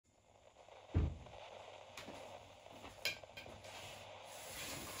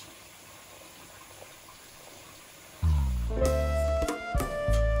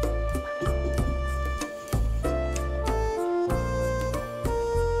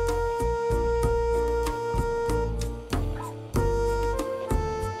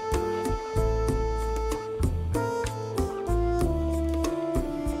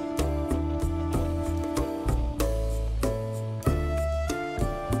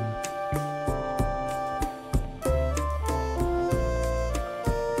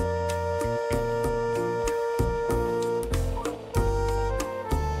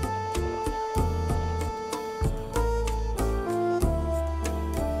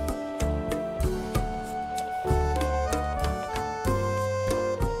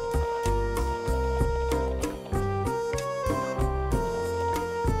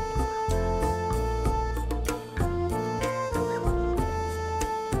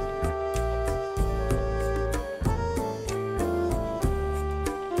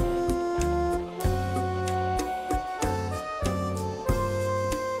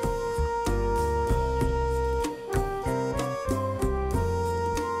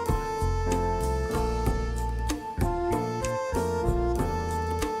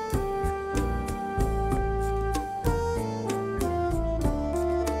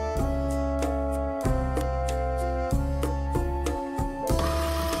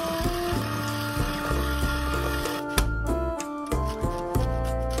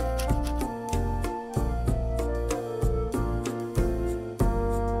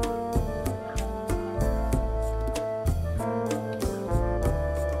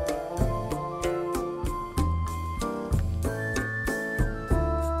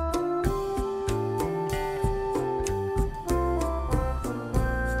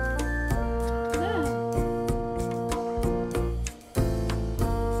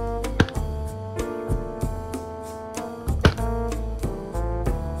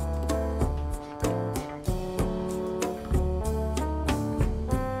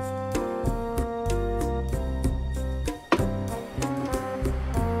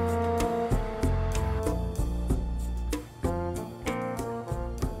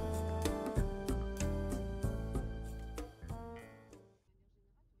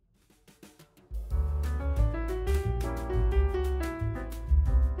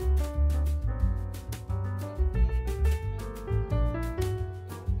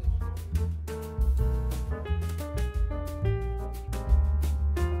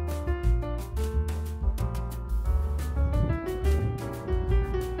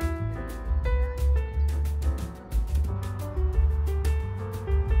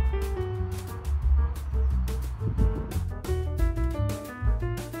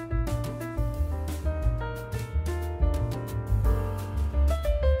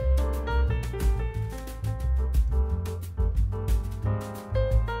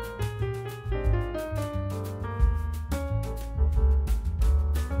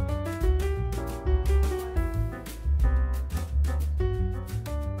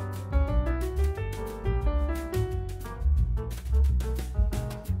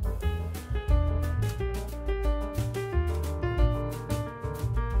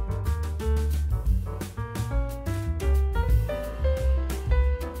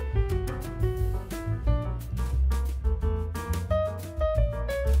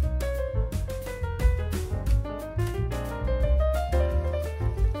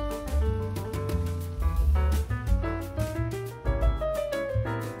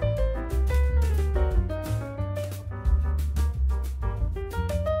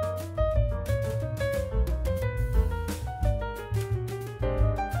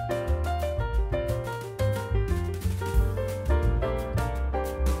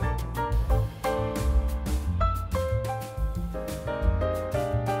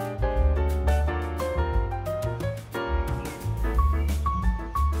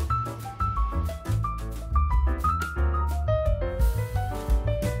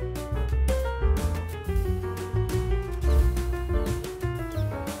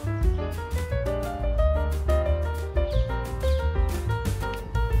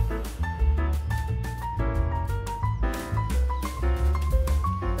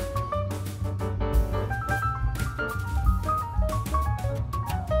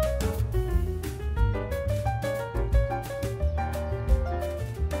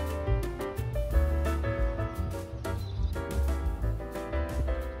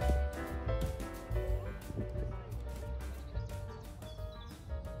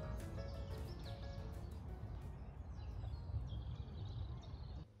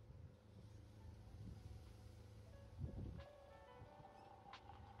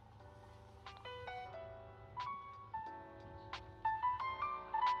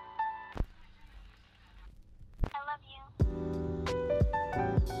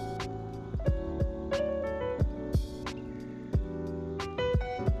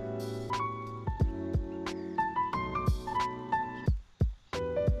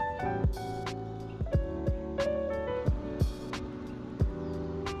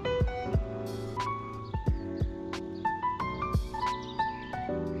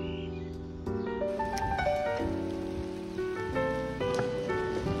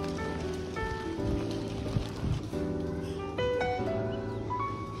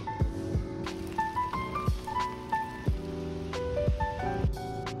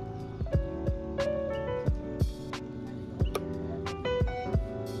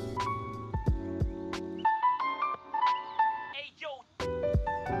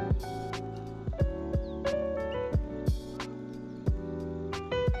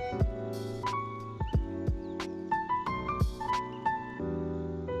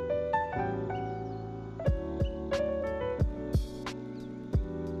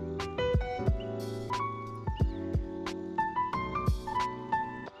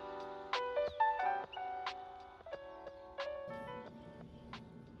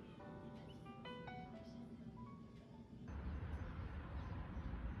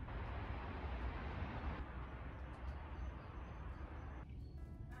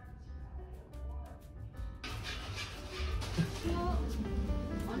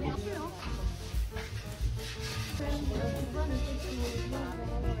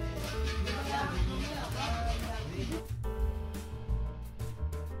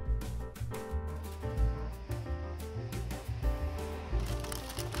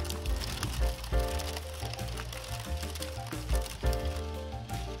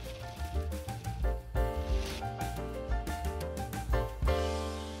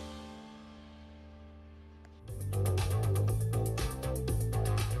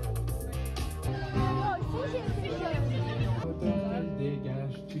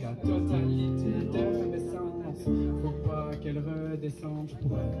Dégage-tu la totalité de mes sens? Faut pas qu'elle redescende, je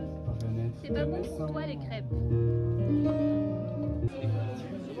pourrais pas renaître. C'est pas bon pour toi les crêpes.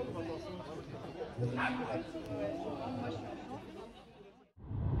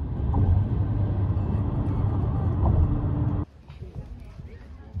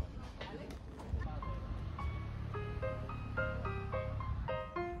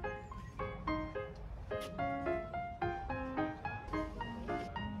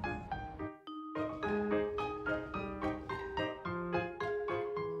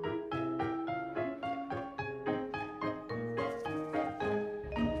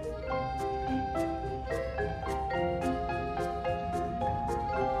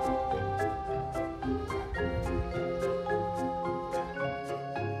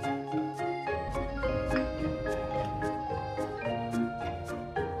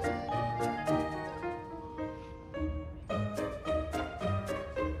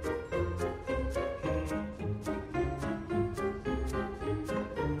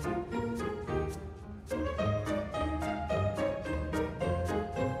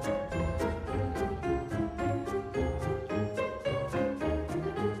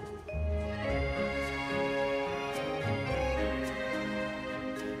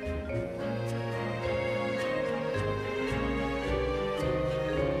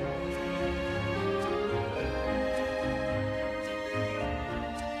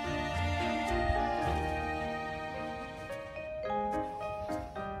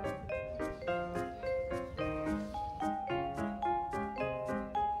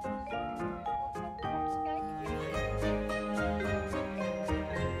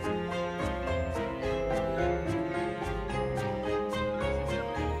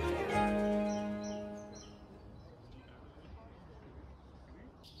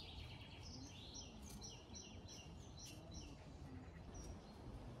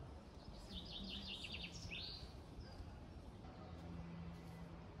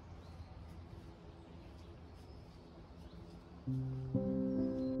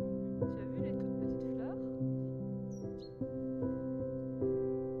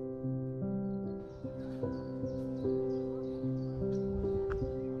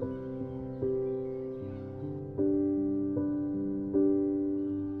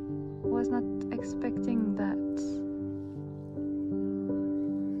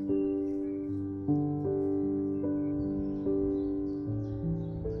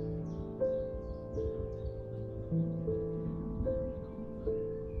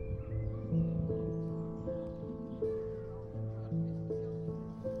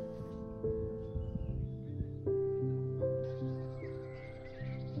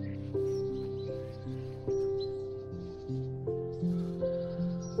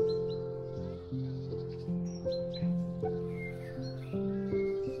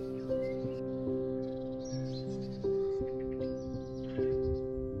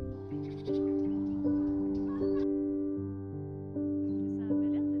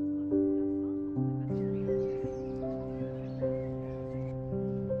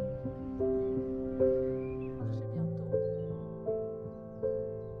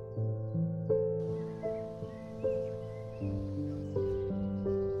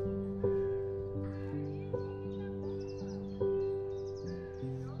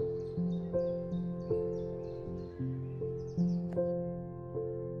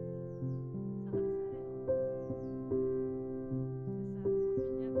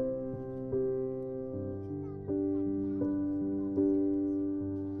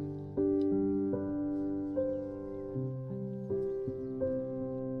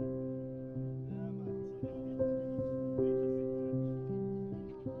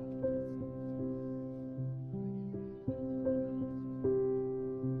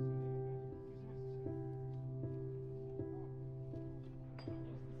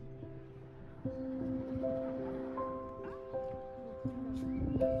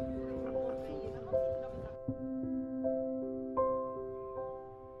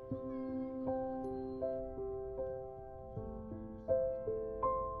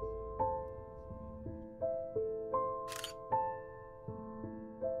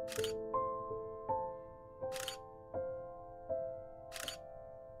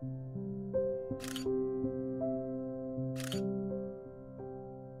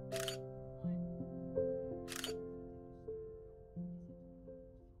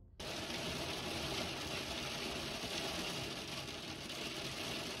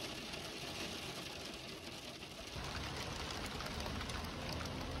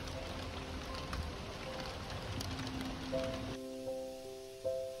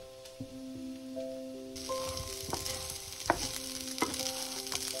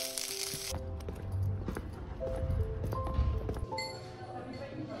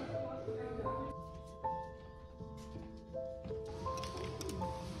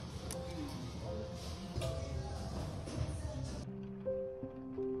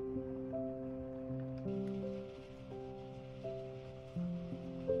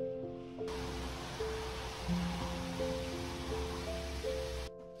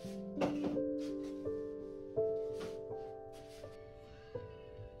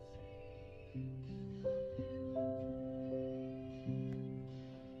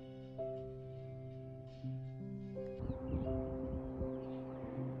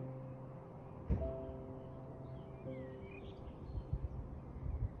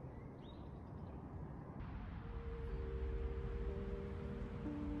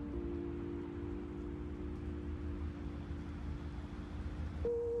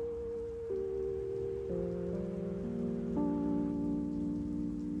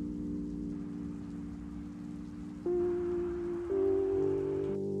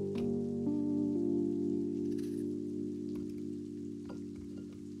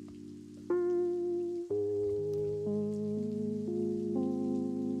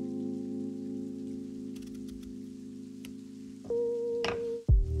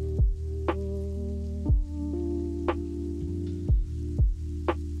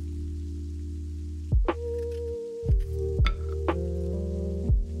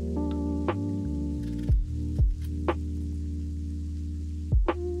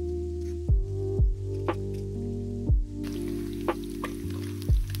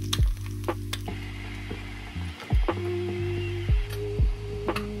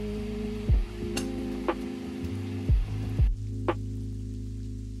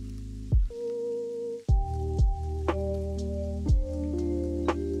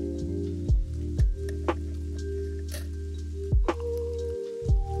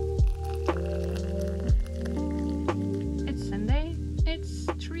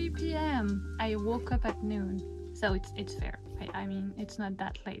 I woke up at noon, so it's fair. I mean, it's not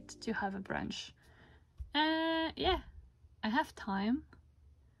that late to have a brunch. Yeah, I have time,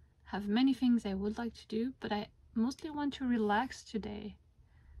 have many things I would like to do, but I mostly want to relax today.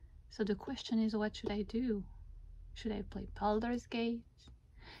 So the question is, what should I do? Should I play Baldur's Gate?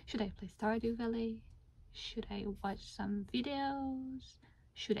 Should I play Stardew Valley? Should I watch some videos?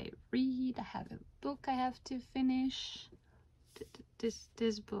 Should I read? I have a book I have to finish.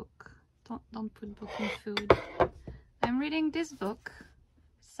 This book. Don't put book in food. I'm reading this book.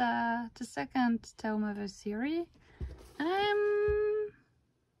 It's the second tome of a series.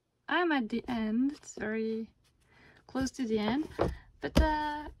 I'm at the end. It's very close to the end. But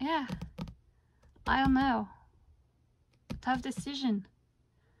yeah, I don't know. Tough decision.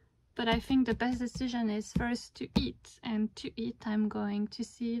 But I think the best decision is first to eat. And to eat, I'm going to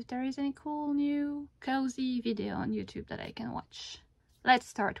see if there is any cool new cozy video on YouTube that I can watch. Let's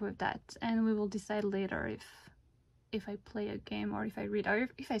start with that, and we will decide later if I play a game, or if I read, or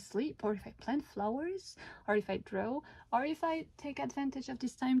if I sleep, or if I plant flowers, or if I draw, or if I take advantage of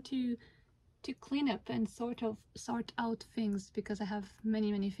this time to clean up and sort out things, because I have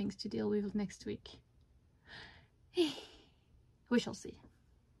many things to deal with next week. We shall see.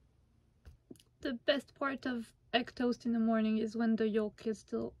 The best part of egg toast in the morning is when the yolk is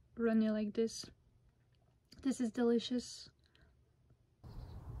still runny like this. This is delicious.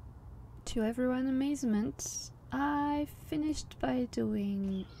 To everyone's amazement, I finished by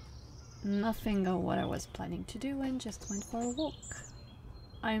doing nothing of what I was planning to do and just went for a walk.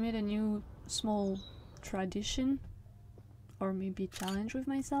 I made a new small tradition, or maybe challenge with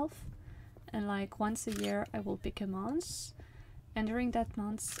myself, and like once a year I will pick a month, and during that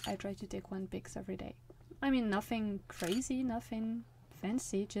month I try to take one pics every day. I mean, nothing crazy, nothing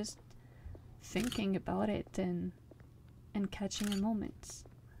fancy, just thinking about it and catching a moment.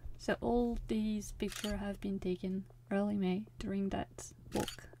 So all these pictures have been taken early May during that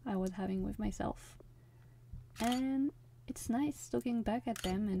walk I was having with myself. And it's nice looking back at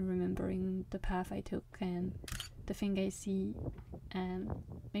them and remembering the path I took and the thing I see and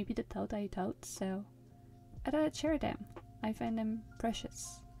maybe the thought I thought, so I thought I'd share them. I find them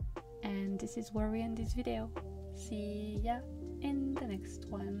precious. And this is where we end this video. See ya in the next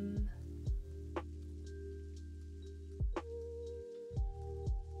one.